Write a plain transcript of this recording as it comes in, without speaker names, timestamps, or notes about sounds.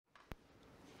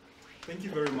Thank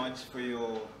you very much for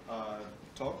your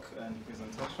talk and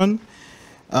presentation.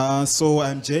 So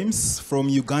I'm James from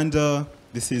Uganda.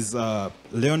 This is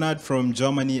Leonard from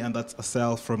Germany, and that's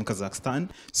Assel from Kazakhstan.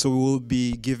 So we will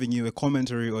be giving you a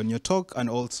commentary on your talk and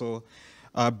also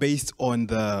based on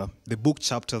the book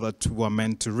chapter that we were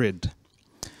meant to read.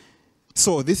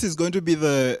 So this is going to be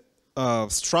the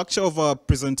structure of our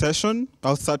presentation.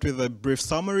 I'll start with a brief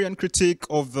summary and critique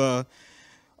of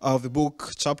the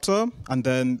book chapter, and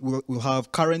then we'll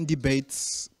have current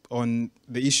debates on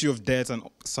the issue of debt and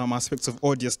some aspects of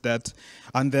odious debt,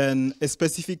 and then a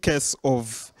specific case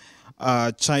of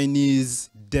Chinese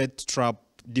debt trap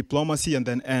diplomacy, and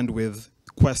then end with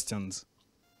questions.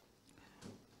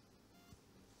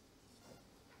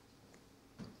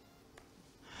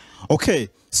 Okay,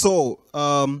 so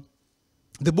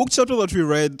the book chapter that we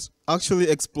read actually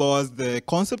explores the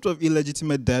concept of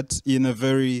illegitimate debt in a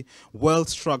very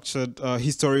well-structured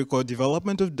historical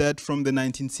development of debt from the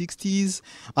 1960s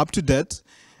up to date.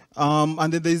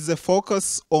 And then there's a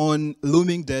focus on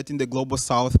looming debt in the global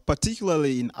south,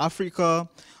 particularly in Africa,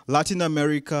 Latin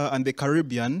America, and the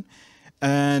Caribbean.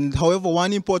 And however,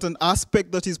 one important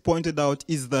aspect that is pointed out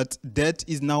is that debt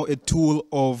is now a tool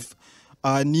of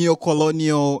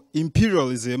neo-colonial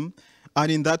imperialism. And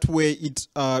in that way, it's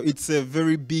a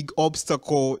very big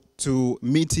obstacle to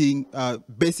meeting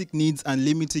basic needs and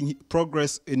limiting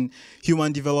progress in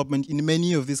human development in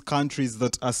many of these countries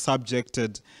that are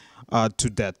subjected to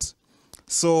debt.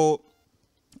 So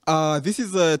this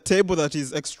is a table that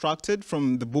is extracted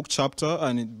from the book chapter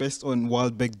and it's based on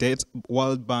World Bank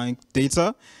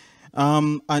data.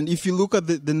 And if you look at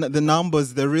the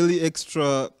numbers, they're really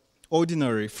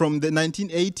extraordinary. From the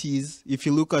 1980s, if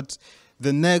you look at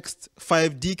the next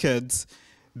 5 decades,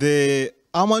 the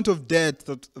amount of debt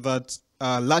that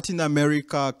Latin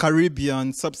America,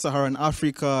 Caribbean, Sub-Saharan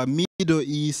Africa, Middle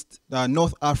East,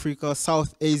 North Africa,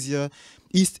 South Asia,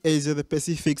 East Asia, the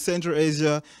Pacific, Central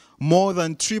Asia, more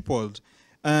than tripled.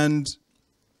 And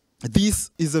this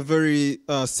is a very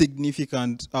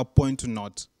significant point to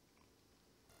note.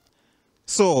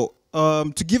 So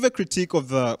to give a critique of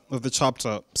the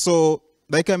chapter, so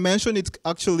like I mentioned,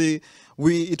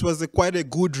 it was quite a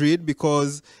good read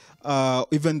because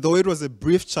even though it was a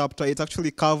brief chapter, it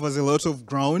actually covers a lot of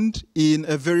ground in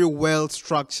a very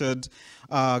well-structured,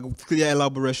 clear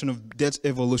elaboration of debt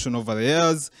evolution over the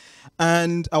years.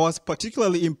 And I was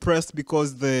particularly impressed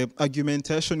because the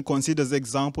argumentation considers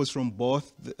examples from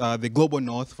both the global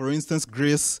north, for instance,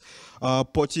 Greece,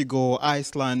 Portugal,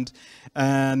 Iceland,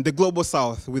 and the global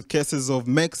south with cases of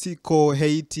Mexico,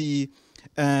 Haiti,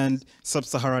 and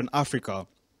Sub-Saharan Africa.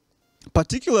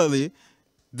 Particularly,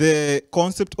 the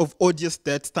concept of odious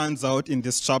debt stands out in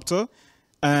this chapter,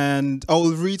 and I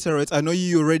will reiterate, I know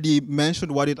you already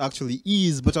mentioned what it actually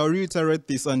is, but I'll reiterate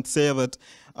this and say that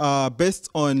based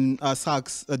on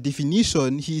Sachs'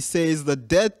 definition, he says that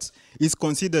debt is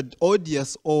considered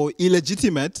odious or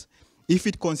illegitimate if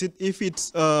it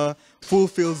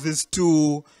fulfills these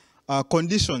 2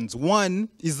 conditions. One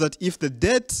is that if the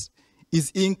debt is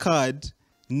incurred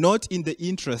not in the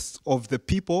interest of the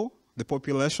people, the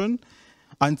population,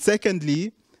 and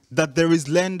secondly, that there is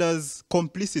lender's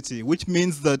complicity, which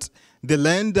means that the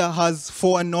lender has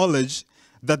foreknowledge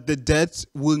that the debt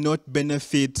will not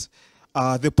benefit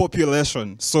the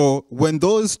population. So when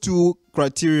those 2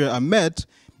 criteria are met,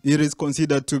 it is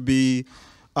considered to be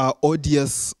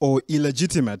odious or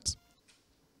illegitimate.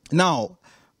 Now,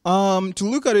 to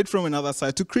look at it from another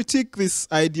side, to critique this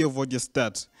idea of odious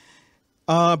debt,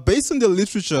 based on the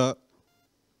literature,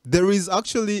 there is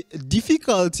actually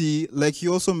difficulty, like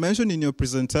you also mentioned in your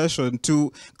presentation,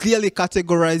 to clearly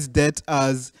categorize debt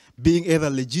as being either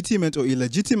legitimate or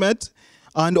illegitimate.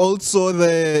 And also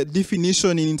the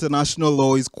definition in international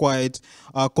law is quite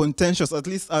contentious, at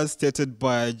least as stated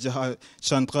by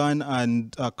Chantran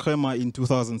and Kremer in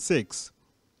 2006.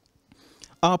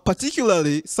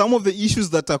 Particularly, some of the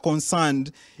issues that are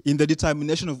concerned in the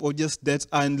determination of odious debt,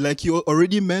 and like you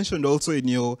already mentioned also in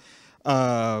your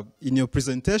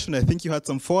presentation, I think you had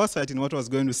some foresight in what I was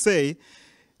going to say,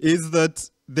 is that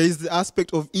there is the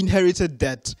aspect of inherited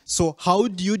debt. So how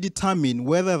do you determine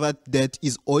whether that debt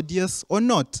is odious or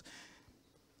not?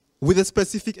 With a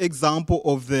specific example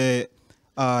of the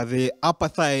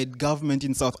apartheid government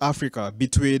in South Africa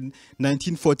between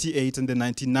 1948 and the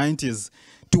 1990s,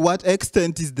 to what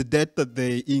extent is the debt that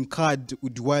they incurred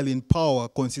while in power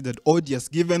considered odious,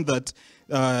 given that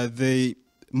they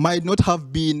might not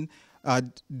have been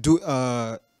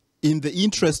in the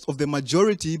interest of the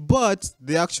majority, but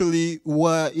they actually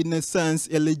were, in a sense,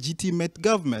 a legitimate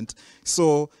government.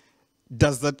 So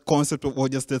does that concept of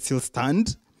odious debt still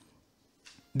stand?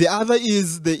 The other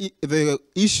is the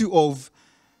issue of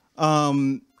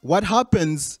what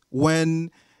happens when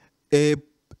a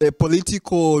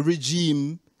political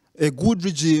regime, a good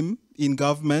regime in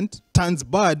government, turns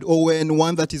bad, or when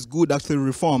one that is good actually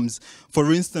reforms.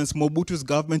 For instance, Mobutu's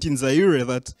government in Zaire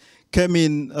that came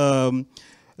in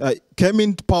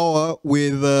power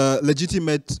with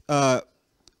legitimate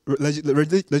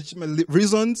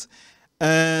reasons,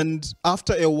 and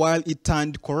after a while it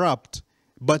turned corrupt.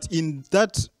 But in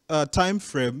that time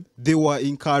frame, they were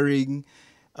incurring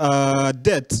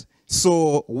debt.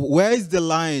 So where is the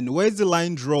line? Where is the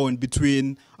line drawn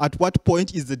between at what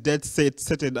point is the debt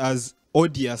set as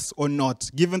odious or not,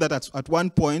 given that at one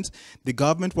point the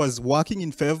government was working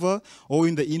in favor or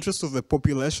in the interest of the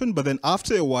population, but then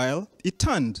after a while it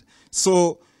turned.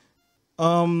 So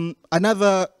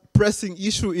another pressing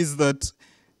issue is that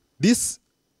this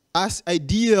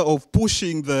idea of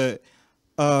pushing the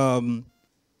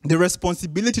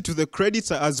responsibility to the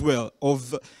creditor as well,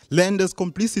 of lenders'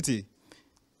 complicity,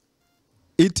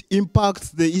 it impacts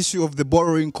the issue of the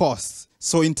borrowing costs.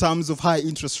 So in terms of high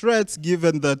interest rates,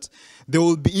 given that there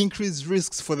will be increased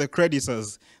risks for the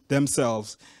creditors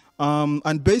themselves.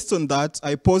 And based on that,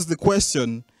 I pose the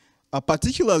question,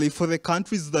 particularly for the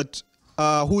countries that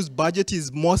whose budget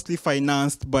is mostly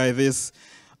financed by this,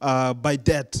 by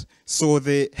debt. So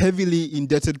the heavily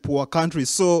indebted poor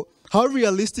countries. So how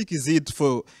realistic is it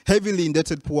for heavily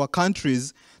indebted poor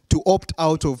countries to opt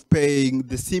out of paying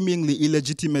the seemingly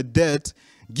illegitimate debt,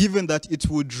 given that it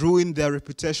would ruin their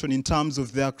reputation in terms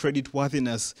of their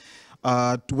creditworthiness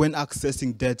when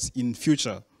accessing debt in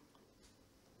future?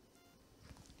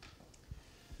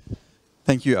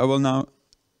 Thank you. I will now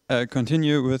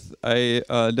continue with a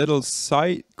little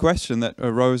side question that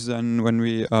arose then when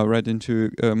we read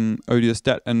into odious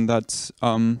debt, and that's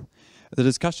the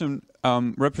discussion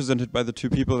represented by the two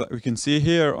people that we can see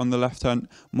here on the left hand,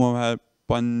 Mohamed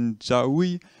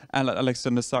Banjawi and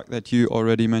Alexander Sack, that you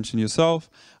already mentioned yourself.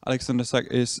 Alexander Sack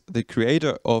is the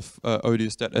creator of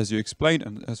odious debt, as you explained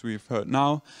and as we've heard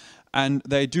now. And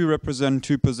they do represent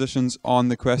two positions on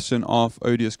the question of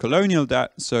odious colonial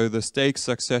debt, so the state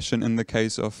succession in the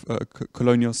case of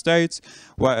colonial states,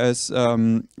 whereas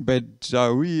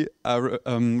Banjawi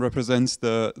represents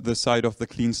the side of the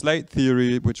clean slate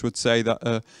theory, which would say that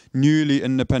a newly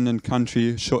independent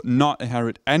country should not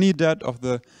inherit any debt of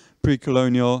the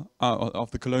pre-colonial,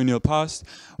 of the colonial past,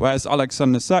 whereas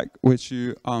Alexander Sack, which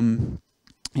you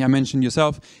mentioned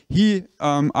yourself, he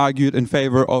argued in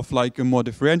favor of like a more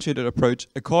differentiated approach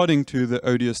according to the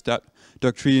odious debt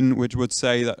doctrine, which would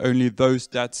say that only those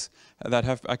debts that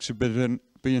have actually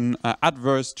been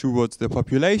adverse towards the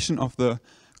population of the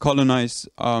colonized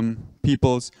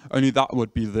peoples, only that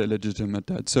would be the legitimate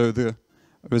debt. So the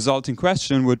resulting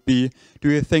question would be, do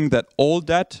you think that all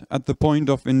debt at the point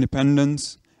of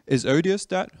independence is odious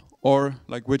debt, or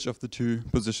like which of the two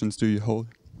positions do you hold?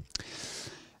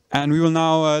 And we will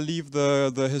now leave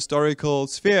the historical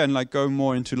sphere and like go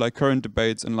more into like current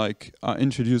debates and like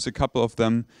introduce a couple of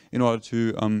them in order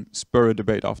to spur a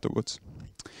debate afterwards.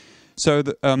 So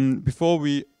before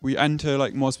we enter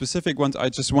like more specific ones, I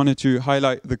just wanted to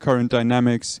highlight the current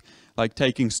dynamics, like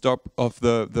taking stock of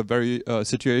the very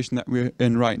situation that we're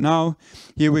in right now.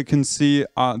 Here we can see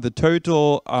the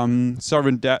total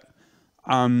sovereign debt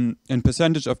in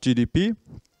percentage of GDP.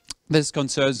 This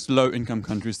concerns low-income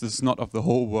countries. This is not of the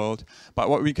whole world. But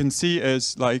what we can see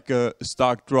is like a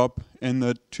stark drop in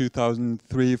the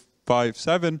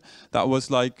 2003-5-7. That was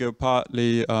like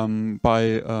partly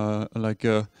by like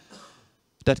a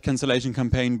debt cancellation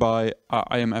campaign by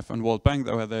IMF and World Bank,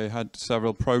 where they had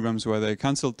several programs where they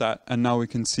cancelled that. And now we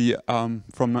can see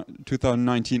from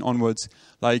 2019 onwards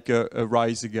like a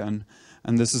rise again.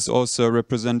 And this is also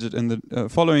represented in the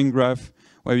following graph,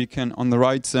 where we can on the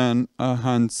right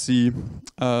hand see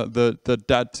the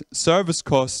debt service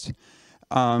cost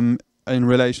in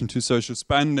relation to social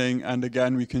spending, and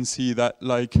again we can see that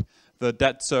like the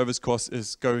debt service cost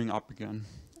is going up again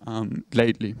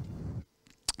lately.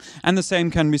 And the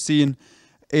same can be seen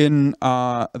in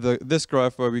this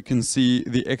graph, where we can see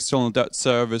the external debt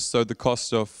service, so the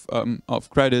cost of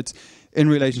credit in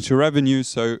relation to revenue,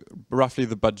 so roughly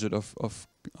the budget of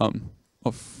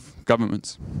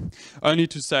governments. Only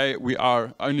to say we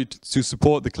are only to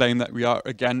support the claim that we are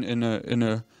again in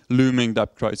a looming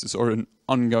debt crisis, or an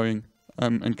ongoing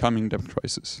and coming debt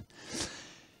crisis.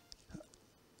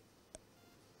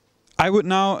 I would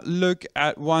now look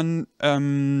at one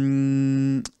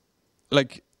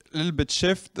like a little bit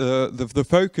shift the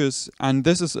focus, and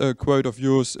this is a quote of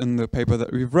yours in the paper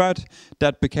that we've read.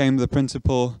 Debt became the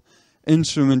principal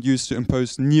instrument used to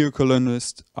impose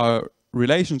neo-colonialist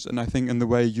relations, and I think in the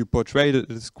way you portrayed it,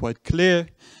 it is quite clear.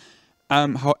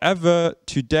 However,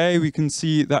 today we can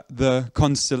see that the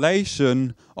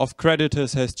constellation of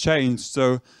creditors has changed.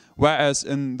 So whereas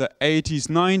in the 80s,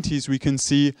 90s, we can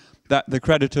see that the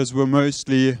creditors were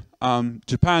mostly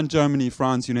Japan, Germany,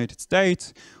 France, United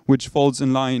States, which falls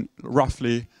in line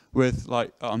roughly with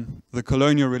like the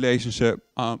colonial relationship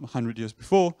 100 years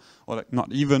before, or like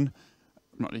not even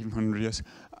 100 years.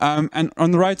 And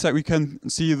on the right side, we can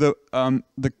see the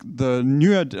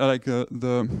newer, like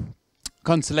the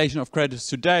constellation of creditors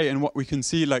today, and what we can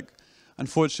see, like,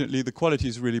 unfortunately, the quality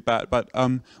is really bad. But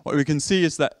what we can see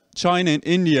is that China and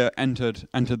India entered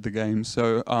the game.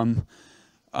 So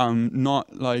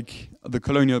not like the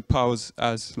colonial powers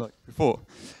as like before.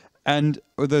 And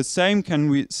the same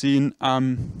can be seen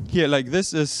here. Like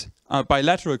this is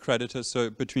bilateral creditors, so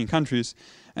between countries,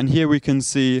 and here we can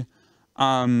see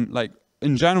like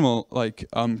in general, like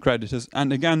creditors,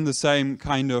 and again the same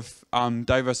kind of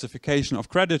diversification of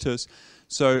creditors.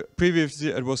 So previously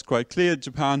it was quite clear,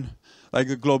 Japan, like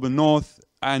the global north,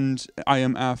 and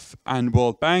IMF and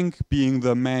World Bank being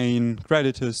the main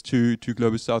creditors to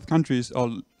global south countries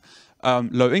or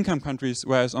low income countries,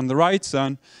 whereas on the right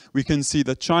side we can see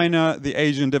that China, the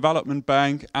Asian Development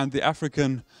Bank and the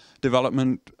African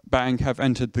Development Bank have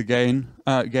entered the game,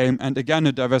 and again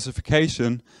a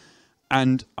diversification.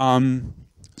 And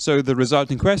so the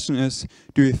resulting question is,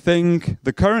 do you think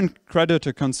the current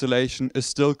creditor constellation is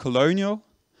still colonial?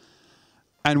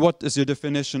 And what is your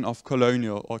definition of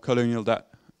colonial or colonial debt?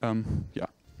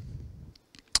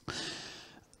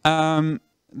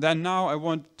 Then now I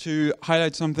want to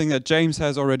highlight something that James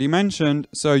has already mentioned.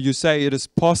 So you say it is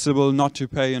possible not to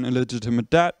pay an illegitimate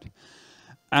debt.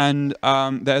 And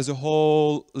there's a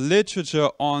whole literature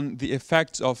on the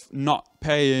effects of not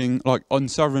paying, like on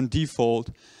sovereign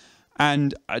default.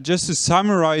 And just to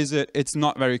summarize it, it's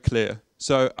not very clear.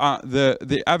 So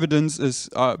the evidence is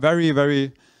very,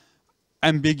 very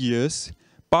ambiguous,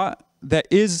 but there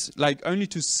is like only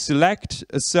to select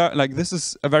a certain, like this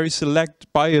is a very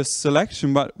biased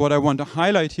selection, but what I want to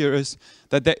highlight here is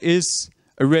that there is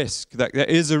a risk,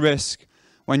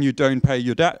 when you don't pay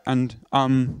your debt. And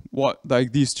what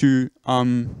like these two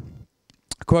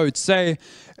quotes say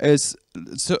is,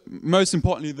 so most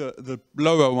importantly the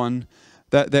lower one,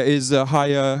 that there is a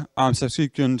higher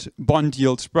subsequent bond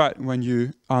yield spread when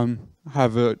you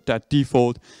have a debt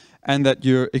default, and that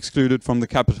you're excluded from the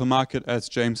capital market, as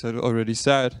James had already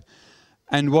said.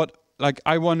 And what like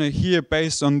I want to hear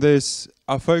based on this,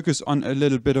 I'll focus on a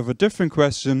little bit of a different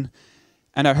question.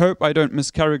 And I hope I don't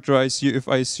mischaracterize you if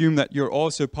I assume that you're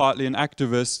also partly an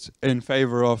activist in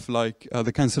favor of like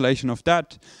the cancellation of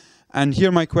debt. And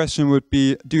here my question would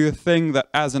be, do you think that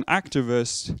as an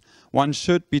activist, one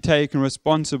should be taken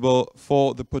responsible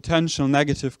for the potential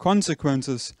negative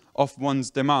consequences of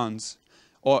one's demands?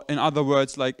 Or in other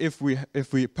words, like if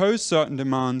we pose certain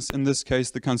demands, in this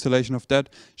case the cancellation of debt,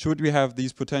 should we have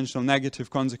these potential negative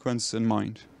consequences in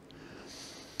mind?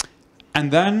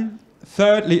 And then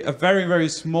thirdly, a very, very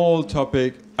small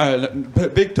topic,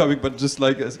 big topic, but just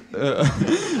like a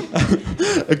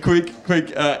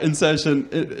quick insertion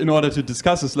in order to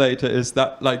discuss this later, is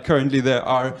that like currently there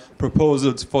are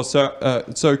proposals for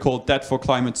so-called debt for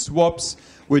climate swaps,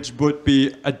 which would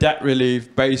be a debt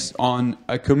relief based on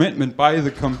a commitment by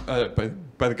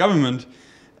the government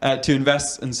to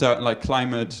invest in certain like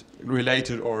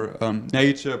climate-related or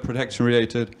nature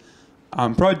protection-related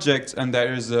projects, and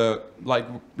there is a like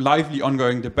lively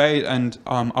ongoing debate. And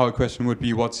our question would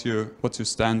be, what's your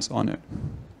stance on it?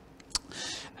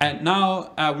 And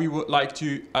now we would like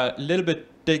to a little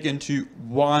bit dig into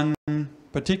one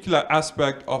particular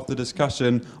aspect of the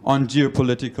discussion on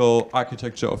geopolitical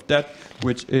architecture of debt,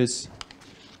 which is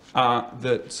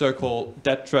the so-called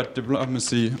debt trap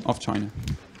diplomacy of China.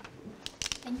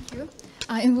 Thank you.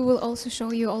 And we will also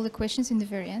show you all the questions in the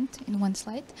very end, in one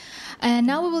slide. And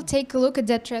now we will take a look at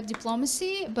debt trap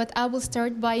diplomacy, but I will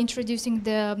start by introducing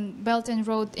the Belt and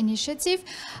Road Initiative.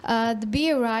 The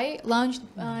BRI, launched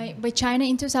by China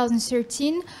in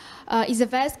 2013, is a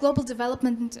vast global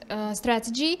development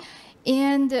strategy,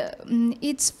 and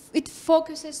it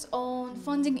focuses on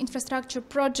funding infrastructure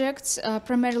projects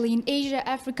primarily in Asia,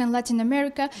 Africa, and Latin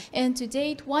America. And to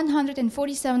date,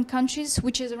 147 countries,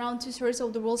 which is around 2/3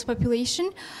 of the world's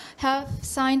population, have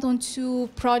signed onto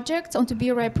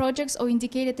BRI projects or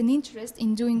indicated an interest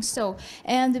in doing so.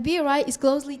 And the BRI is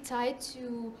closely tied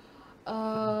to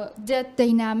debt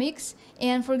dynamics.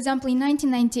 And for example, in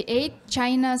 1998,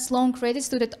 China's loan credit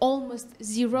stood at almost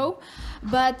zero.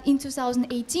 But in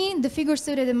 2018, the figure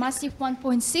stood at a massive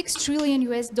 $1.6 trillion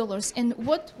US. And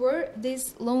what were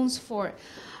these loans for?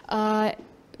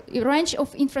 a range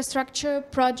of infrastructure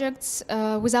projects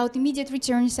without immediate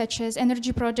returns, such as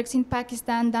energy projects in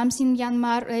Pakistan, dams in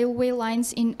Myanmar, railway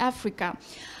lines in Africa.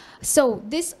 So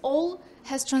this all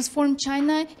has transformed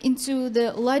China into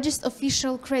the largest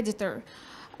official creditor.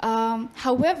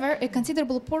 However, a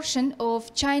considerable portion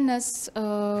of China's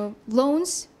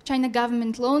loans, China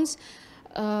government loans,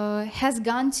 has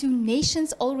gone to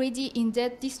nations already in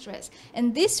debt distress.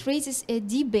 And this raises a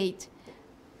debate.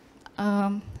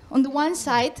 On the one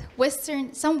side,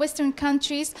 some Western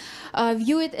countries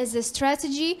view it as a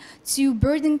strategy to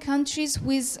burden countries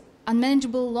with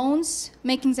unmanageable loans,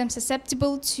 making them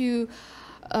susceptible to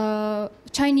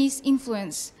Chinese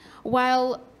influence.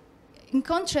 While, in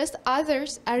contrast,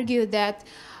 others argue that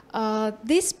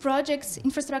these projects,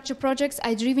 infrastructure projects,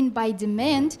 are driven by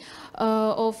demand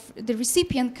of the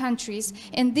recipient countries,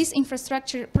 and these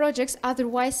infrastructure projects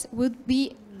otherwise would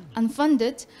be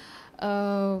unfunded,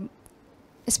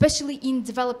 especially in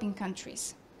developing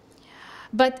countries.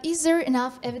 But is there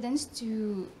enough evidence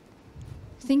to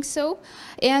think so?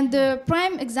 And the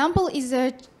prime example is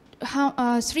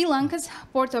Sri Lanka's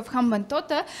port of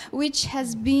Hambantota, which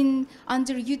has been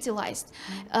underutilized.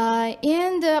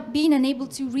 And being unable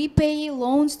to repay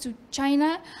loans to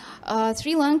China,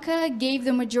 Sri Lanka gave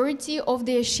the majority of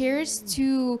their shares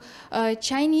to a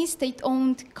Chinese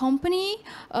state-owned company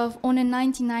on a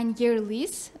 99-year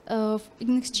lease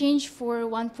in exchange for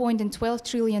 $1.12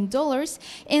 trillion.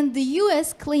 And the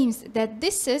US claims that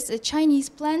this is a Chinese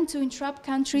plan to entrap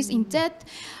countries in debt,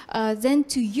 then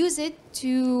to use it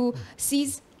to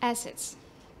seize assets.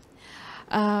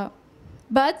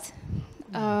 But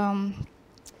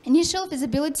initial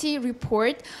feasibility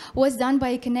report was done by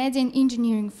a Canadian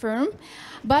engineering firm,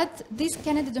 but this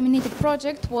Canada-dominated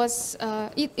project was,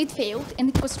 it failed and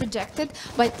it was rejected.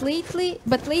 But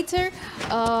later,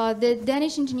 the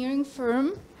Danish engineering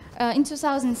firm in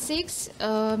 2006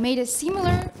 made a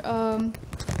similar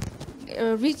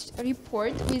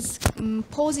report with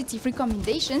positive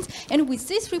recommendations, and with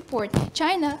this report,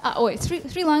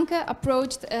 Sri Lanka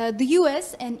approached the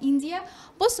US and India,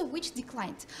 both of which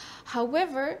declined.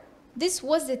 However, this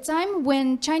was the time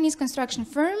when Chinese construction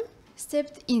firm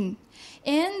stepped in,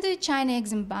 and the China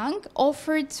Exim Bank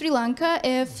offered Sri Lanka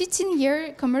a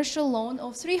 15-year commercial loan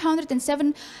of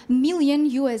 $307 million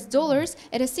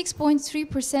at a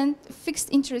 6.3% fixed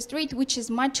interest rate, which is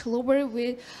much lower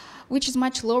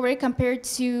compared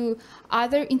to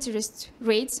other interest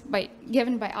rates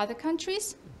given by other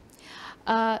countries.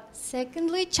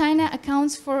 Secondly, China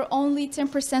accounts for only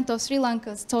 10% of Sri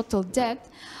Lanka's total debt.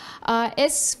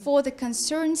 As for the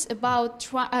concerns about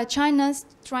China's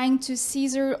trying to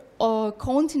seize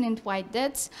continent-wide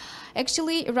debts,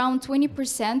 actually around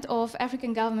 20% of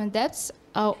African government debts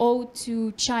are owed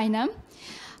to China.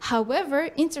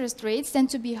 However, interest rates tend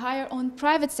to be higher on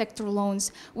private sector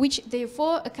loans, which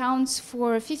therefore accounts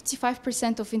for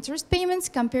 55% of interest payments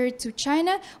compared to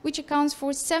China, which accounts for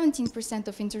 17%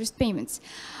 of interest payments.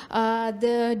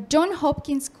 The Johns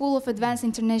Hopkins School of Advanced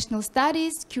International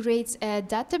Studies curates a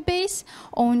database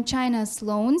on China's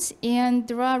loans, and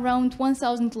there are around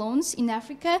 1,000 loans in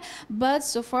Africa, but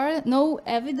so far no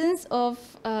evidence of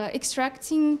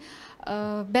extracting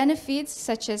benefits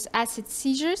such as asset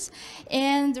seizures,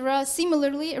 and there are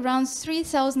similarly around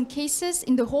 3,000 cases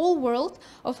in the whole world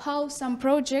of how some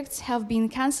projects have been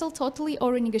cancelled totally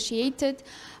or renegotiated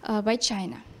by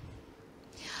China.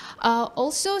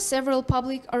 Also, several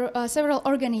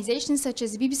organizations such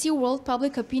as BBC World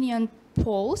Public Opinion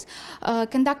polls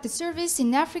conducted surveys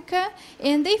in Africa,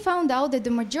 and they found out that the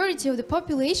majority of the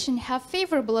population have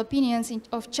favorable opinions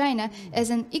of China as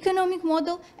an economic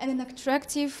model and an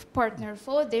attractive partner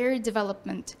for their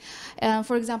development.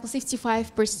 For example,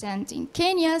 65% in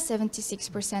Kenya,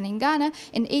 76% in Ghana,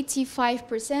 and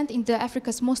 85% in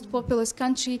Africa's most populous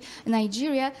country,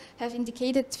 Nigeria, have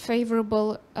indicated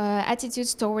favorable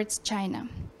attitudes towards China.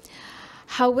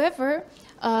 However,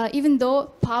 even though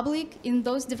public in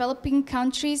those developing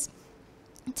countries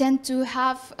tend to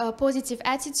have positive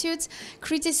attitudes,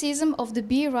 criticism of the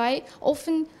BRI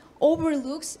often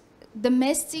overlooks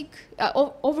domestic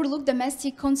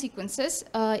consequences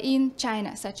in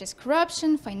China, such as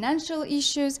corruption, financial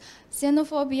issues,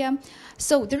 xenophobia.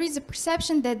 So there is a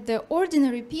perception that the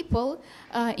ordinary people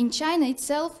in China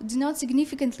itself do not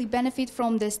significantly benefit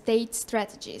from the state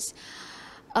strategies.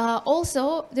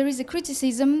 Also, there is a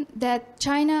criticism that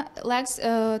China lacks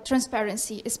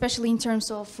transparency, especially in terms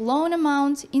of loan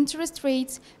amount, interest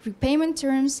rates, repayment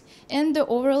terms, and the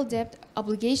overall debt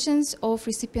obligations of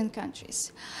recipient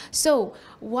countries. So,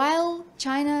 while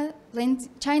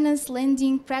China's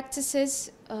lending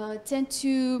practices tend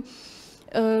to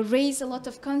raise a lot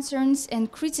of concerns and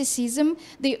criticism,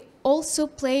 they also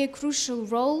play a crucial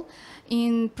role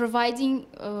in providing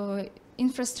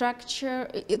infrastructure,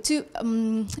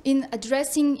 in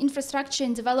addressing infrastructure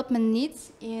and development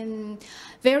needs in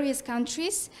various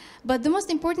countries. But the most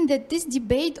important that this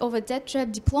debate over debt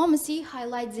trap diplomacy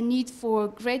highlights the need for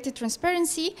greater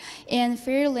transparency and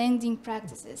fair lending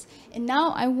practices. And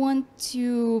now I want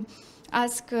to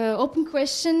ask an open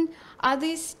question. Are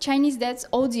these Chinese debts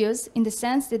odious in the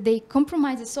sense that they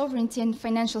compromise the sovereignty and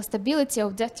financial stability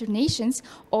of debtor nations,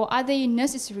 or are they a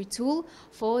necessary tool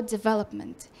for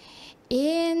development?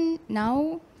 And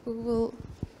now we will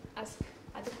ask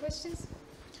other questions.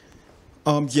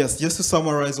 Yes, just to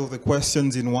summarize all the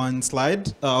questions in one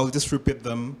slide, I'll just repeat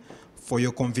them for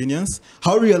your convenience.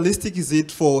 How realistic is it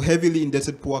for heavily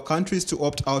indebted poor countries to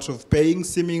opt out of paying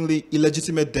seemingly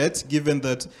illegitimate debt, given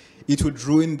that it would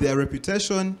ruin their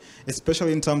reputation,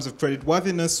 especially in terms of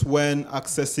creditworthiness when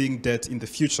accessing debt in the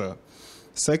future?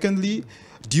 Secondly,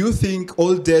 do you think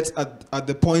all debt at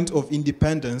the point of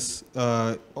independence,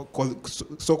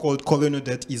 so-called colonial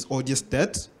debt, is odious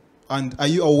debt? And are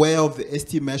you aware of the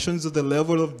estimations of the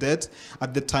level of debt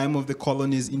at the time of the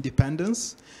colony's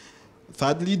independence?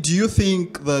 Thirdly, do you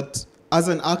think that as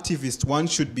an activist, one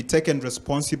should be taken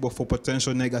responsible for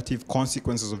potential negative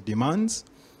consequences of demands?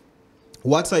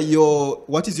 What is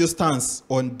your stance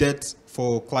on debt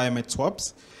for climate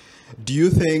swaps? Do you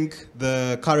think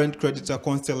the current creditor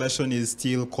constellation is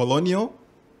still colonial?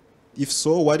 If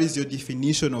so, what is your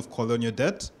definition of colonial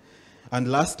debt?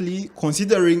 And lastly,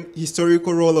 considering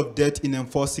historical role of debt in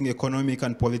enforcing economic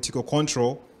and political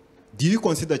control, do you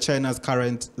consider China's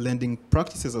current lending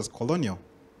practices as colonial?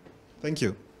 Thank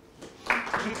you.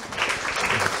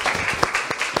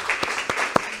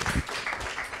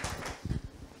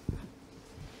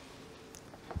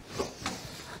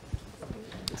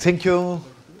 Thank you.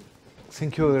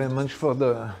 Thank you very much for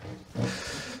the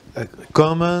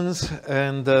comments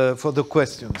and for the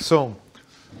questions. So,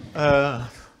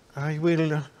 I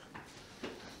will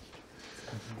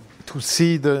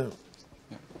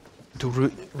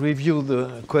review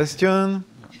the question.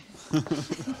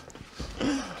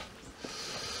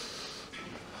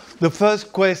 The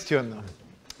first question.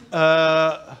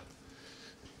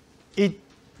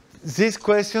 This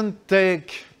question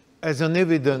takes as an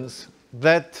evidence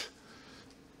that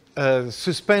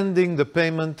suspending the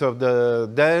payment of the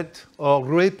debt or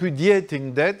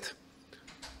repudiating debt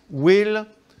will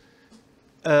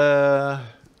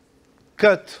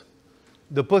cut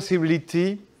the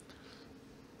possibility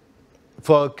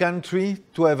for a country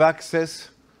to have access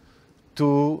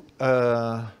to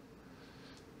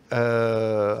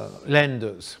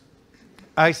lenders.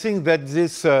 I think that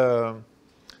this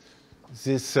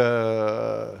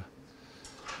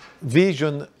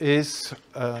vision is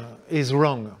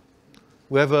wrong.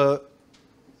 We have a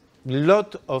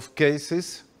lot of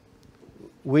cases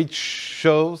which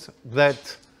shows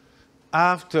that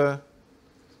after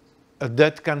a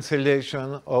debt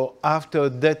cancellation or after a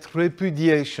debt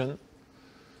repudiation,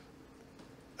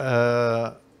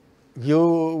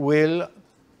 you will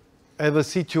have a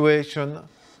situation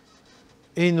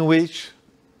in which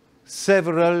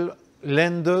several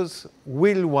lenders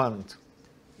will want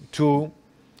to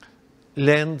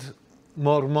lend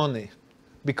more money,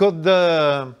 because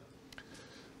the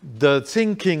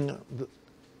thinking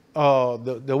or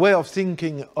the way of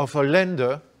thinking of a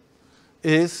lender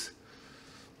is,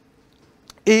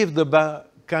 if the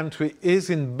country is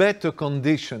in better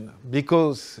condition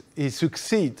because it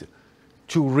succeeds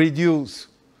to reduce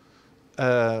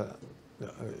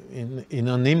in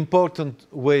an important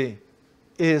way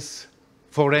its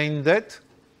foreign debt,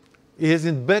 it is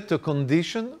in better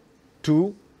condition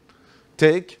to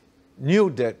take new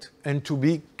debt and to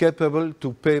be capable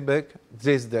to pay back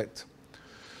this debt.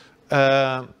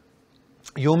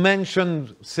 You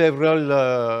mentioned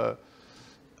several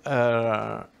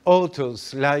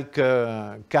authors like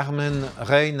Carmen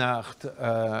Reinhardt,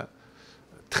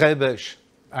 Trebesch.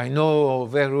 I know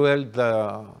very well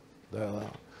the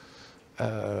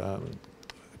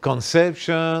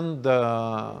conception,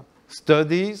 the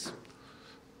studies.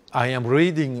 I am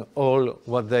reading all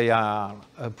what they are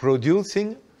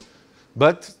producing,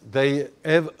 but they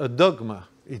have a dogma.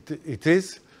 It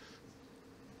is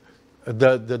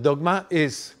the dogma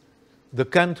is the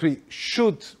country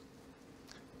should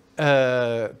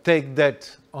take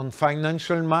debt on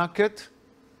financial market.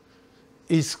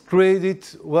 Its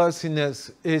credit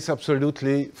worthiness is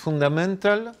absolutely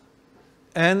fundamental,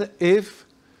 and if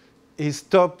he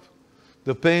stop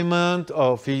the payment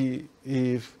of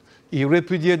if he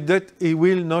repudiates debt, he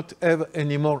will not have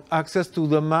any more access to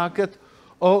the market,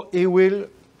 or he will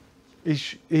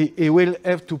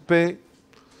have to pay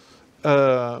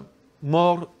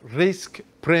more risk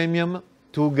premium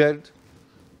to get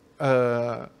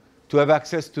to have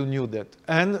access to new debt.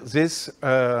 And this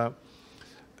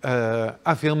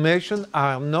affirmation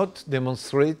are not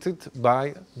demonstrated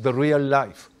by the real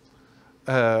life.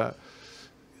 I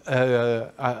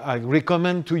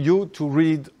recommend to you to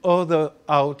read other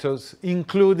authors,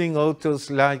 including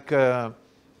authors like Joseph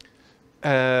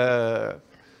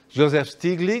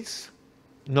Stiglitz,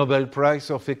 Nobel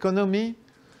Prize of Economy,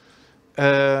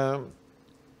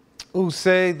 who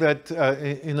say that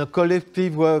in a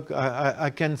collective work, I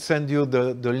can send you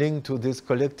the link to this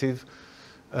collective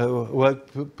work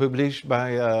published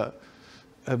by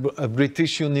a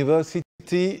British university.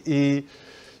 He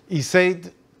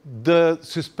said the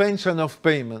suspension of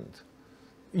payment,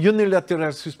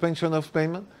 unilateral suspension of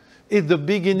payment, is the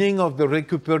beginning of the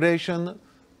recuperation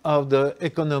of the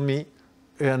economy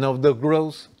and of the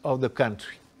growth of the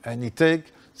country. And he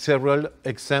takes several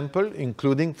examples,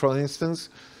 including, for instance,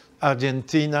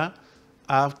 Argentina,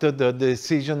 after the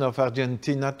decision of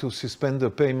Argentina to suspend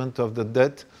the payment of the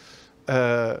debt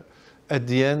at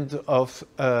the end of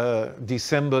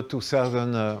December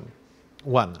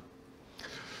 2001.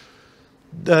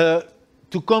 To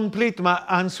complete my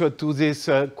answer to this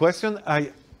question,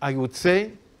 I would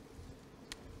say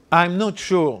I'm not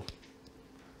sure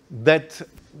that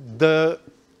the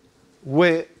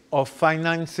way of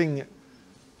financing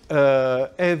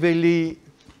heavily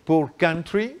poor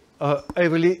country,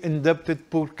 heavily indebted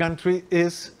poor country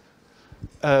is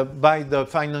by the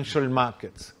financial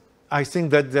markets. I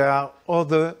think that there are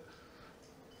other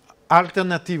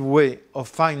alternative way of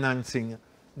financing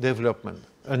development.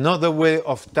 Another way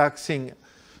of taxing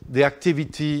the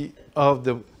activity of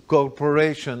the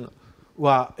corporation who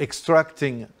are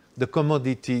extracting the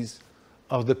commodities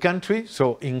of the country,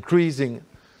 so increasing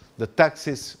the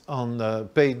taxes on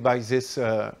paid by this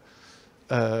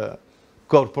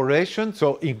corporation,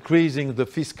 so increasing the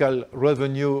fiscal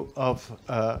revenue of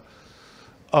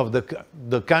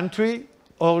the country,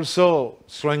 also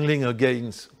strangling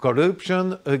against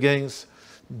corruption, against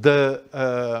the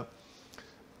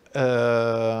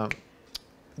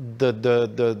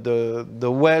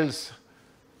wealth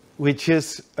which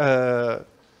is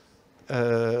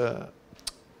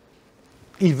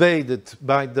evaded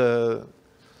by the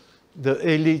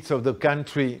elites of the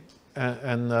country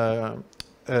and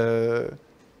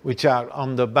which are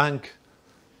on the bank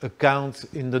accounts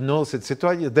in the north,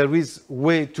 etc. There is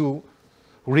way to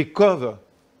recover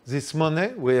this money.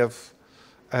 We have,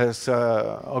 as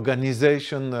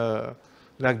organization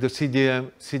like the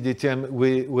CADTM,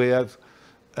 we have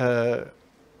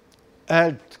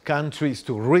helped countries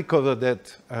to recover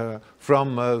that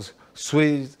from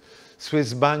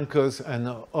Swiss bankers and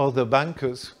other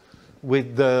bankers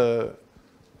with the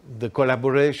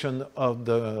collaboration of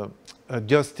the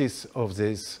justice of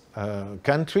these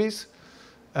countries.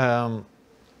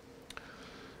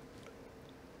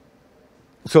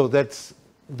 So that's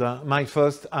my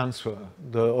first answer,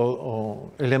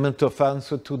 or element of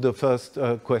answer to the first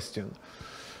question.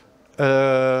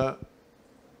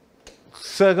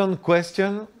 Second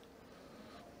question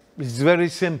is very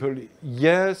simple.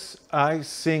 Yes, I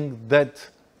think that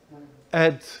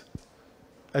at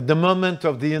the moment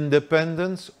of the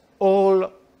independence, all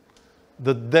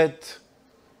the debt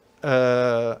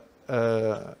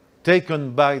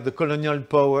taken by the colonial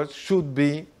powers should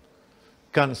be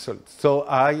cancelled. So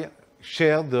I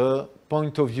share the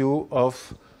point of view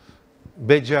of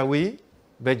Bejawi,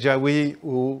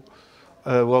 who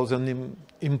was an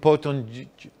important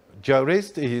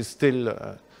jurist. He is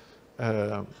still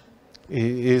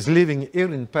he is living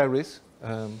here in Paris,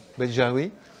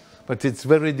 Bejawi, but it's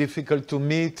very difficult to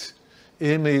meet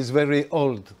him. He is very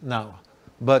old now,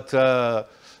 but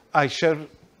I share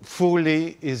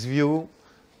fully his view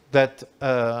that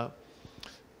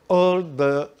all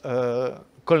the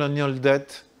colonial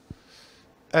debt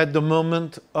at the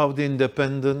moment of the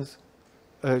independence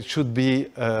should be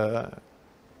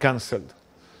cancelled.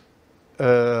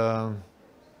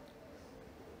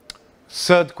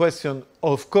 Third question,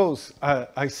 of course,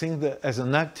 I think that as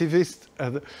an activist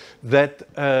that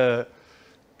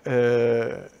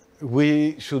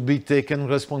we should be taken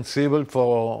responsible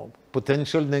for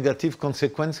potential negative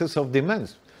consequences of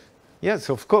demands. Yes,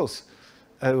 of course.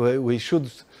 We should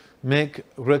make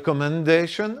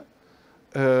recommendations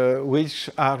which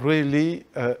are really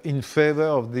in favor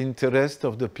of the interest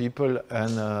of the people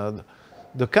and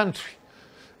the country.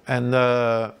 And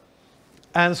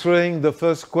answering the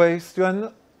first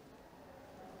question,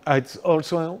 I'd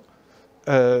also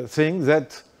think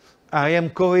that I am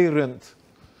coherent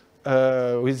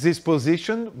with this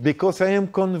position because I am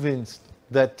convinced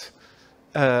that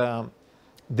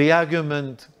the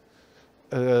argument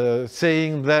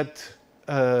saying that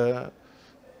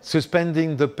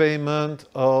suspending the payment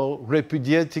or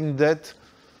repudiating debt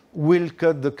will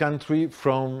cut the country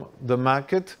from the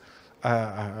market.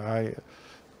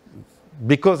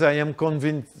 Because I am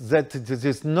convinced that this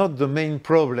is not the main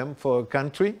problem for a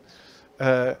country,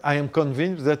 I am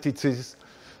convinced that it is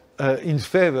in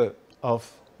favor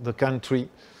of the country.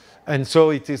 And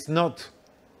so it is not,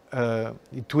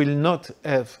 it will not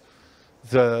have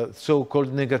the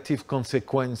so-called negative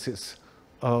consequences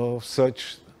of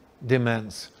such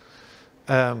demands.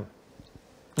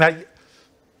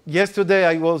 Yesterday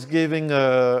I was giving,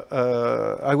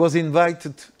 I was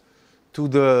invited to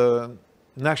the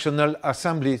National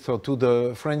Assembly, so to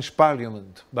the French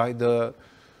Parliament, by the,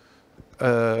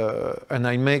 and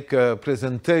I make a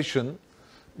presentation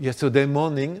yesterday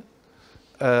morning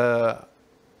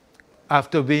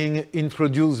after being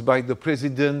introduced by the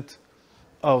President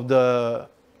of the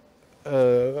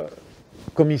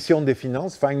Commission des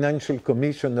Finances, Financial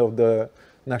Commission of the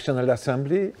National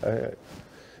Assembly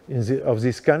of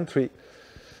this country.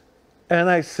 And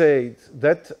I said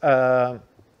that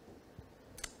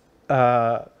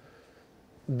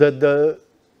the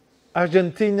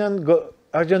Argentinian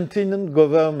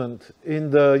government in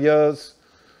the years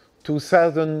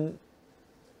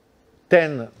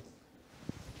 2010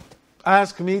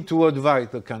 asked me to advise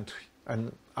the country,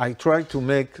 and I tried to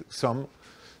make some,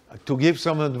 to give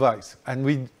some advice, and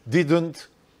we didn't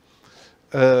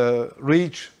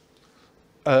reach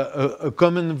a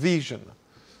common vision.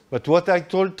 But what I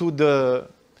told to the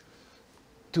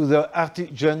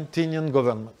Argentinian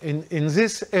government, in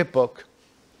this epoch,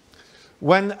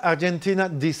 when Argentina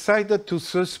decided to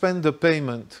suspend the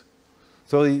payment,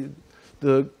 so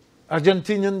the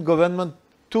Argentinian government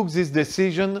took this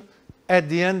decision at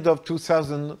the end of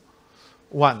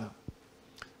 2001.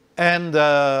 And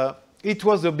it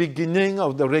was the beginning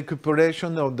of the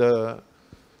recuperation of the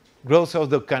growth of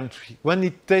the country. When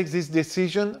it takes this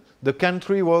decision, the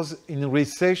country was in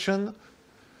recession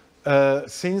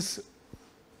since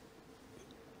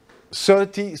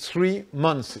 33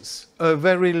 months, a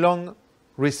very long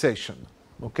recession,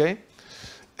 okay?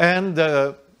 And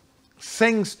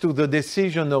thanks to the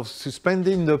decision of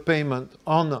suspending the payment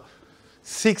on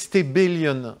 $60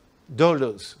 billion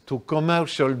to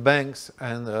commercial banks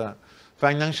and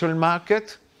financial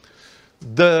market,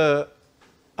 the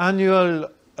annual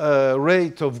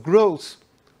rate of growth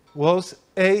was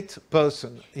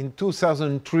 8% in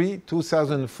 2003,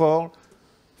 2004,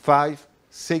 5,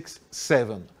 6,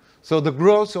 7. So the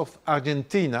growth of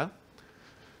Argentina,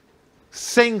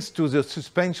 thanks to the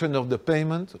suspension of the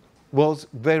payment, was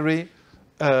very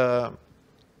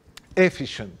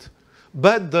efficient.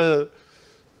 But the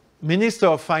Minister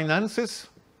of Finances,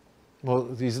 well,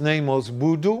 his name was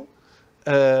Boudou,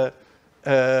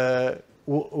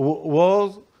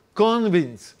 was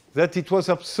convinced that it was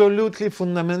absolutely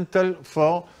fundamental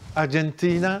for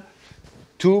Argentina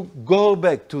to go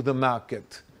back to the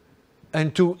market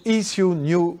and to issue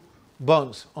new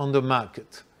bonds on the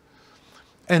market.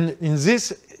 And in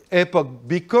this epoch,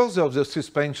 because of the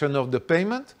suspension of the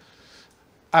payment,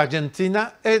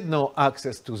 Argentina had no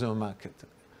access to the market.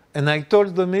 And I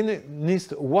told the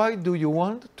minister, why do you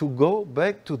want to go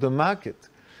back to the market?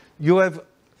 You have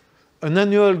an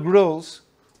annual growth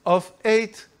of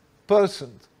 8%,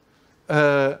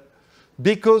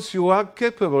 because you are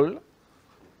capable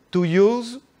to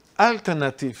use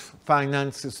alternative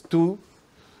finances to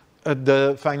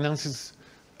the finances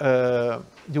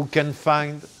you can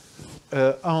find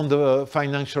on the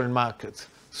financial markets.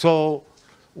 So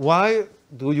why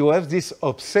do you have this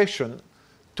obsession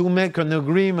to make an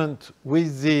agreement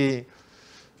with the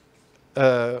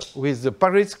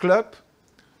Paris Club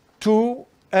to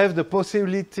have the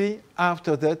possibility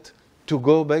after that to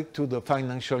go back to the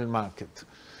financial market?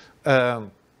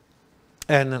 And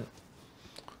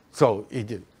so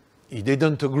he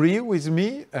didn't agree with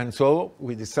me, and so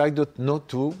we decided not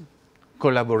to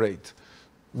collaborate.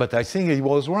 But I think he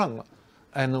was wrong.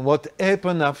 And what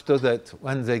happened after that,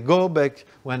 when they go back,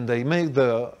 when they make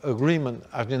the agreement,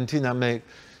 Argentina made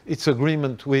its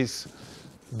agreement with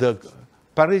the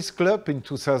Paris Club in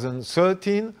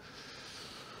 2013,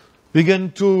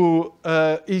 began to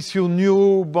issue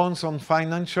new bonds on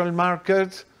financial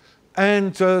markets,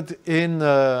 entered in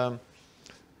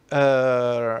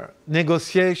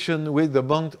negotiation with the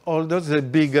bondholders. They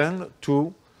began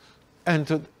to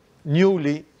enter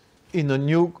newly in a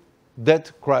new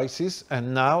debt crisis,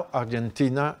 and now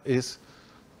Argentina is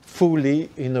fully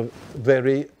in a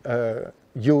very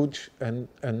huge and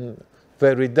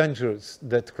very dangerous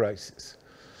debt crisis.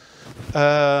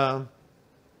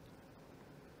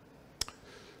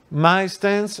 My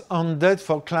stance on debt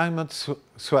for climate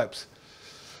swaps.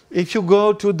 If you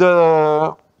go to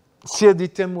the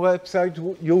CADTM website,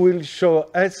 you will show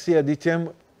as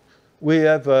CADTM we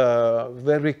have a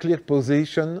very clear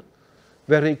position,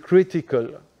 very critical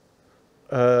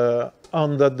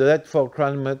on the debt for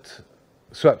climate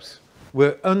swaps.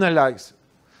 We analyze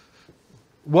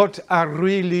what are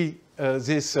really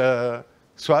these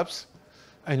swaps,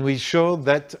 and we show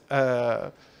that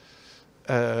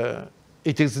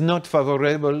it is not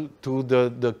favorable to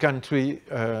the country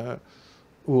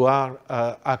who are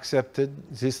accepted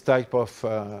this type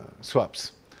of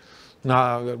swaps.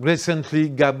 Now, recently,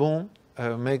 Gabon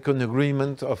made an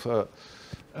agreement of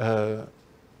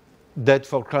debt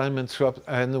for climate swap,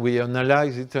 and we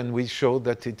analyze it, and we show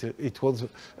that it was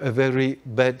a very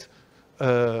bad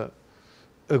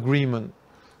agreement.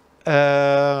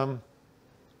 I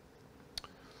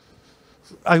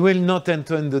will not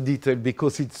enter in the detail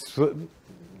because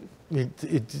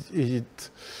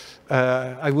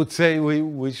I would say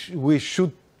we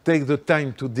should take the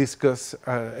time to discuss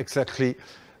exactly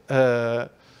and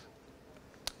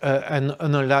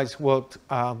analyze what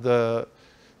are the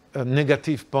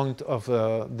negative points of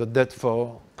the debt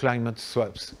for climate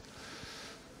swaps.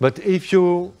 But if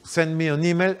you send me an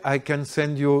email, I can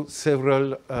send you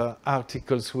several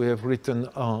articles we have written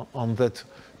on that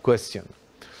question.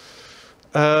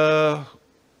 Now,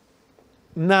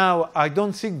 I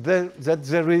don't think that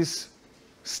there is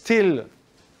still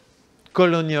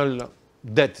colonial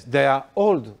debt. They are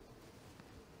old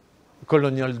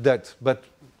colonial debt, but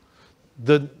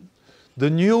the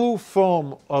new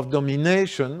form of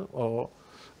domination, or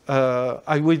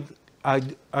I will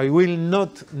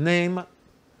not name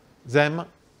them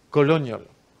colonial.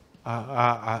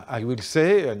 I will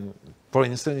say, and for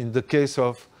instance, in the case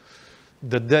of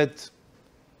the debt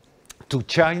to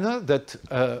China, that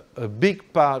a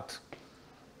big part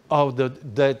of the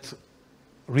debt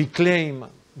reclaimed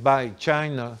by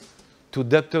China to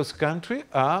debtors' country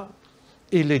are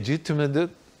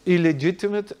illegitimate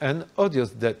and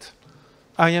odious debt.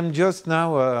 I am just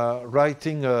now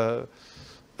writing a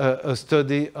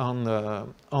study on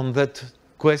that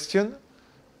question.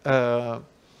 I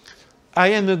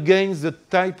am against the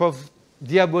type of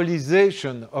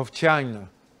diabolization of China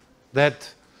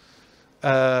that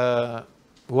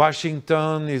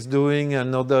Washington is doing,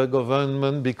 another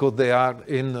government, because they are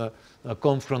in a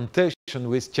confrontation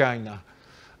with China.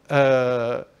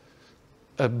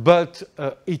 But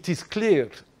it is clear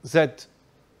that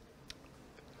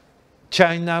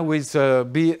China with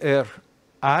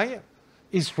BRI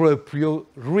is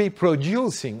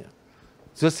reproducing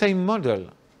the same model.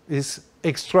 It's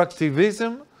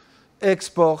extractivism,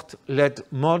 export-led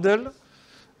model.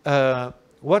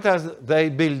 What are they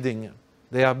building?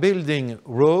 They are building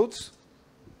roads,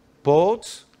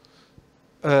 ports,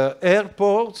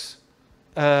 airports,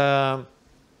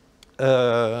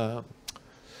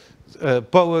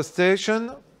 power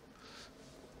station.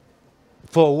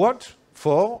 For what?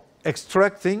 For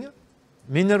extracting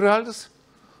minerals,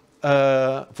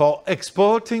 for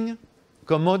exporting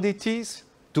commodities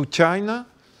to China.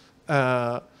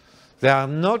 They are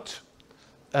not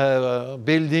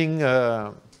building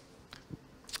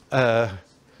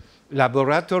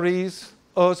laboratories,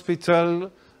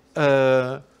 hospitals,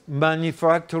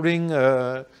 manufacturing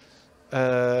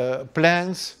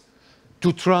plants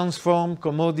to transform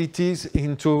commodities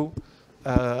into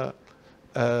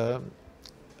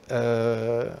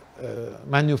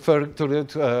manufactured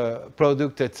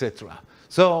product, etc.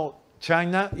 So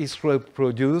China is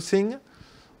reproducing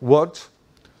what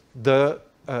the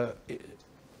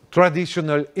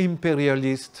traditional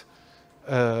imperialist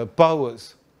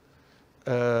powers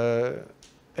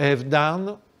have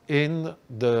done in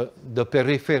the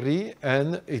periphery,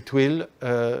 and it will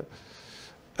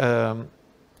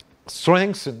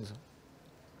strengthen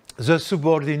the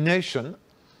subordination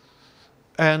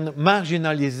and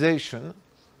marginalization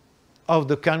of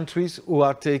the countries who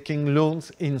are taking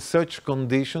loans in such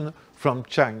condition from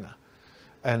China.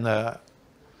 And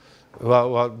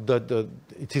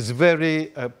it is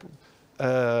very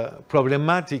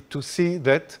problematic to see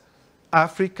that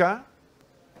Africa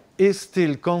is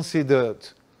still considered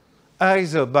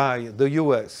either by the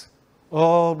US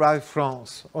or by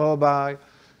France or by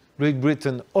Great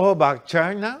Britain or by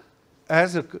China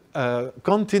as a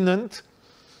continent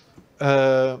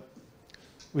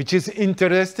which is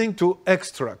interesting to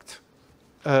extract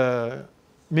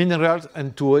minerals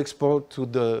and to export to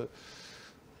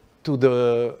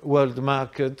the world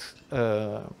market,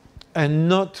 and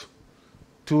not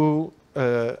to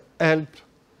help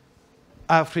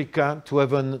Africa to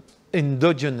have an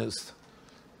endogenous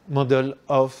model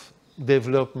of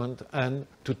development and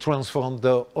to transform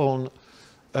their own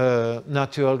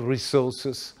natural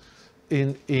resources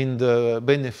in the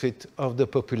benefit of the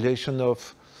population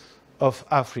of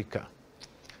Africa.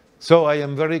 So I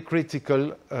am very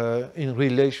critical in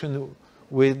relation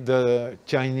with the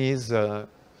Chinese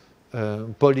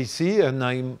policy, and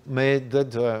I made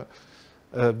that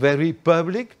very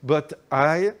public, but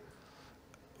I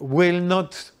will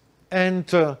not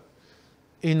enter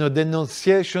in a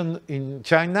denunciation in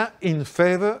China in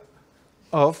favor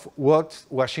of what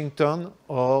Washington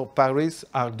or Paris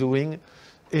are doing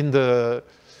in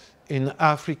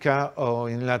Africa or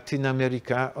in Latin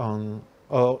America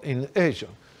or in Asia.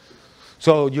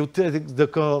 So you take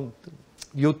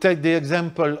the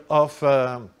example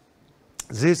of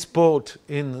this port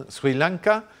in Sri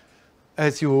Lanka.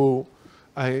 As you,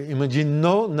 I imagine,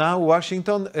 know, now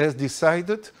Washington has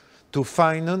decided to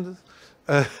finance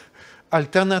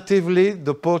alternatively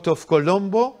the port of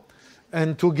Colombo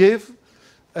and to give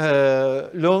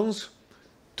loans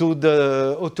to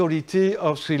the authority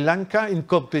of Sri Lanka in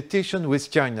competition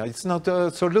with China. It's not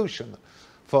a solution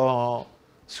for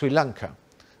Sri Lanka,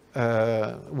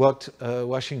 what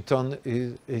Washington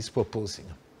is proposing.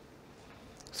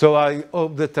 So I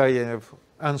hope that I have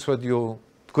answered your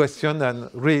question, and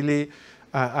really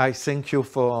I thank you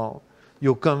for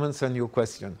your comments and your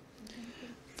question.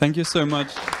 Thank you so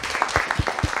much.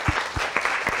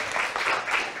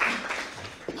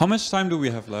 How much time do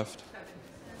we have left?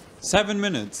 7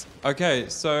 minutes. Okay,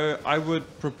 so I would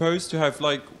propose to have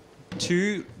like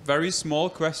 2 very small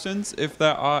questions, if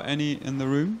there are any in the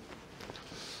room.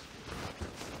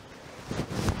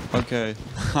 Okay,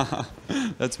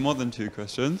 that's more than 2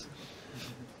 questions.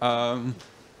 The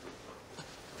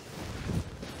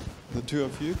 2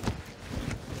 of you.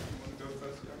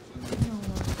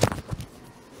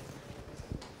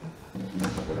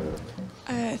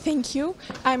 Thank you.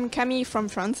 I'm Camille from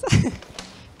France.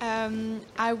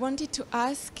 I wanted to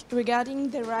ask regarding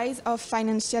the rise of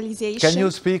financialization. Can you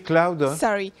speak louder?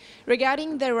 Sorry.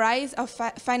 Regarding the rise of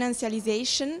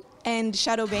financialization and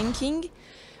shadow banking,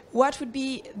 what would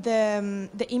be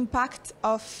the impact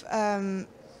of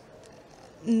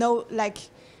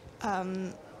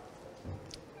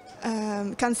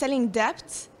cancelling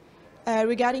debt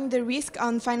regarding the risk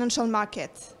on financial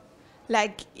markets?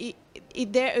 Like, is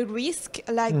there a risk?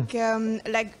 Like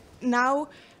now,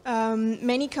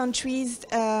 many countries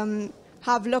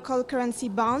have local currency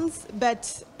bonds,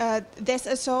 but this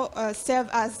also serve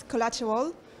as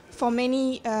collateral for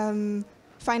many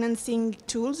financing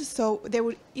tools. So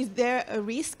is there a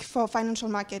risk for financial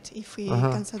market if we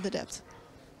cancel the debt?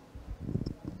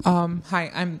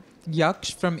 Hi, I'm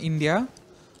Yaksh from India.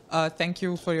 Thank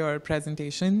you for your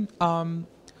presentation.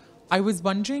 I was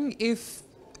wondering if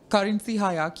currency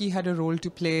hierarchy had a role to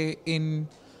play in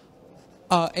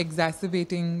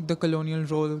exacerbating the colonial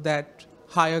role that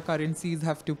higher currencies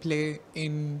have to play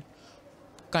in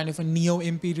kind of a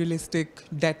neo-imperialistic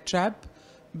debt trap.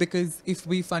 Because if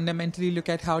we fundamentally look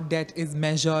at how debt is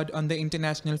measured on the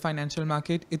international financial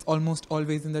market, it's almost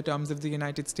always in the terms of the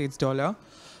United States dollar.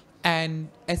 And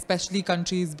especially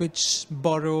countries which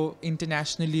borrow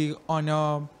internationally on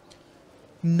a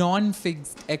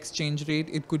non-fixed exchange rate.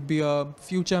 It could be a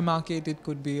future market, it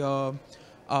could be a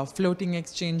floating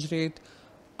exchange rate.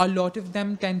 A lot of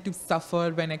them tend to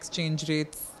suffer when exchange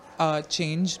rates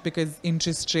change because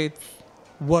interest rates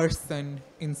worsen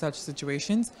in such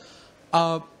situations.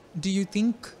 Do you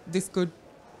think this could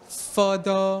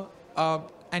further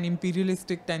an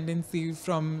imperialistic tendency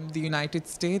from the United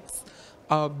States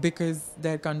because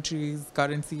their country's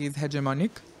currency is hegemonic?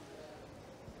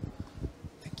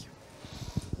 Thank you.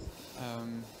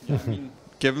 Yeah, I mean,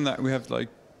 given that we have like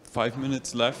 5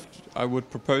 minutes left, I would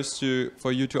propose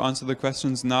for you to answer the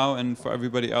questions now, and for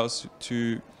everybody else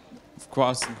to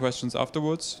ask the questions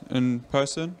afterwards in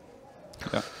person.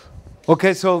 Yeah.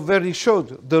 Okay, so very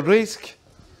short. The risk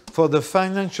for the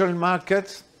financial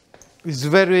market is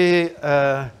very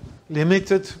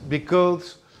limited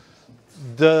because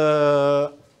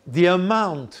the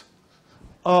amount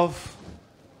of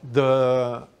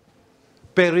the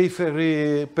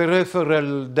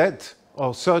peripheral debt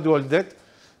or third world debt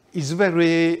is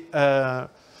very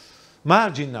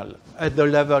marginal at the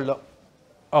level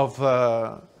of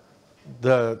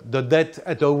the debt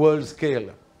at a world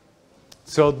scale.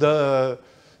 So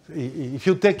if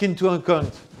you take into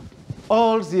account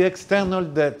all the external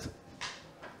debt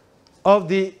of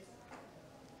the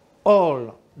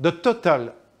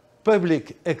total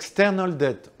public external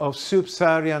debt of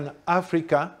sub-Saharan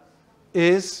Africa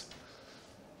is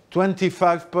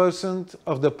 25%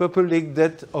 of the public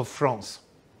debt of France.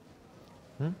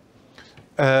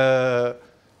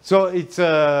 So it's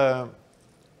the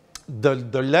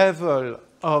level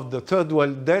of the third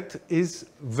world debt is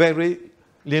very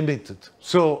limited.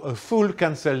 So a full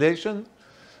cancellation,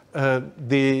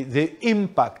 the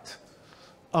impact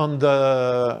on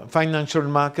the financial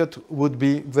market would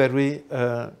be very,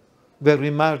 very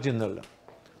marginal.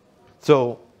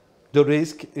 So the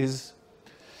risk is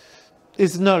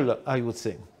null, I would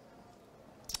say.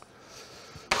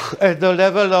 At the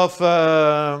level of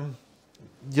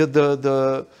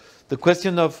the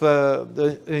question of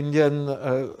the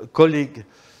Indian colleague,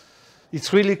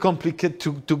 it's really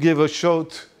complicated to give a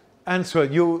short answer.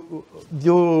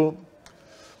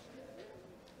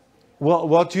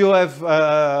 What you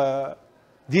have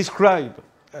described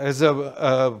as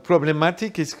a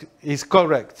problematic is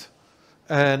correct.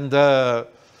 And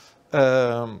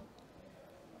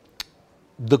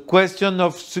the question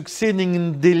of succeeding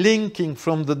in delinking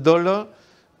from the dollar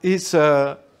is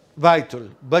vital.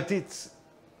 But it's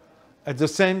at the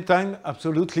same time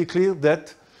absolutely clear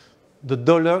that the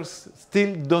dollars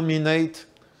still dominate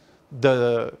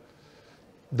the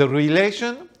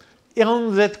relation.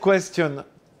 On that question,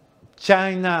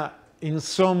 China in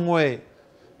some way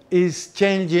is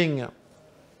changing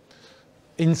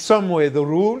in some way the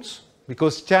rules,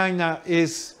 because China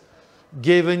is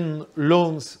giving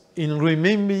loans in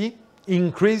renminbi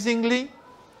increasingly,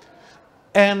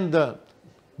 and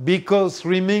because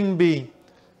renminbi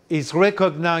is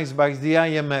recognized by the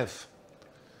IMF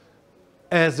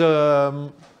as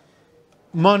a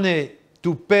money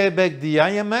to pay back the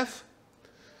IMF,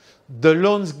 the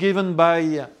loans given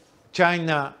by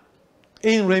China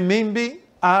in renminbi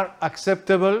are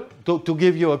acceptable. To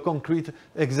give you a concrete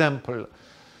example,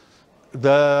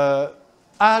 the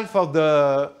half of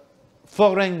the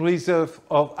foreign reserve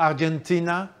of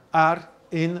Argentina are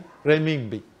in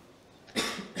renminbi.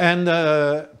 And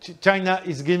China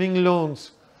is giving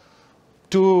loans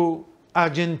to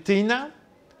Argentina,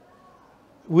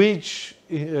 with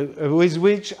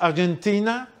which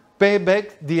Argentina pay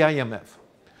back the IMF.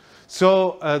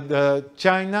 So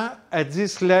China at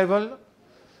this level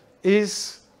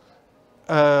is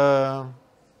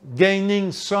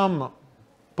gaining some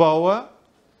power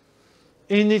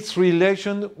in its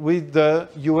relation with the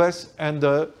US and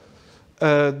the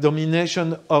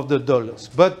domination of the dollars.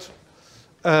 But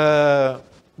the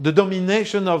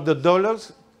domination of the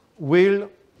dollars will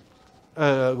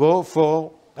go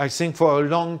for, I think, for a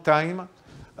long time,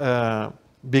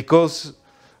 because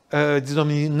its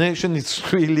domination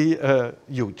is really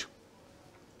huge.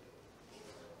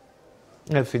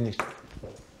 I've finished.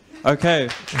 Okay.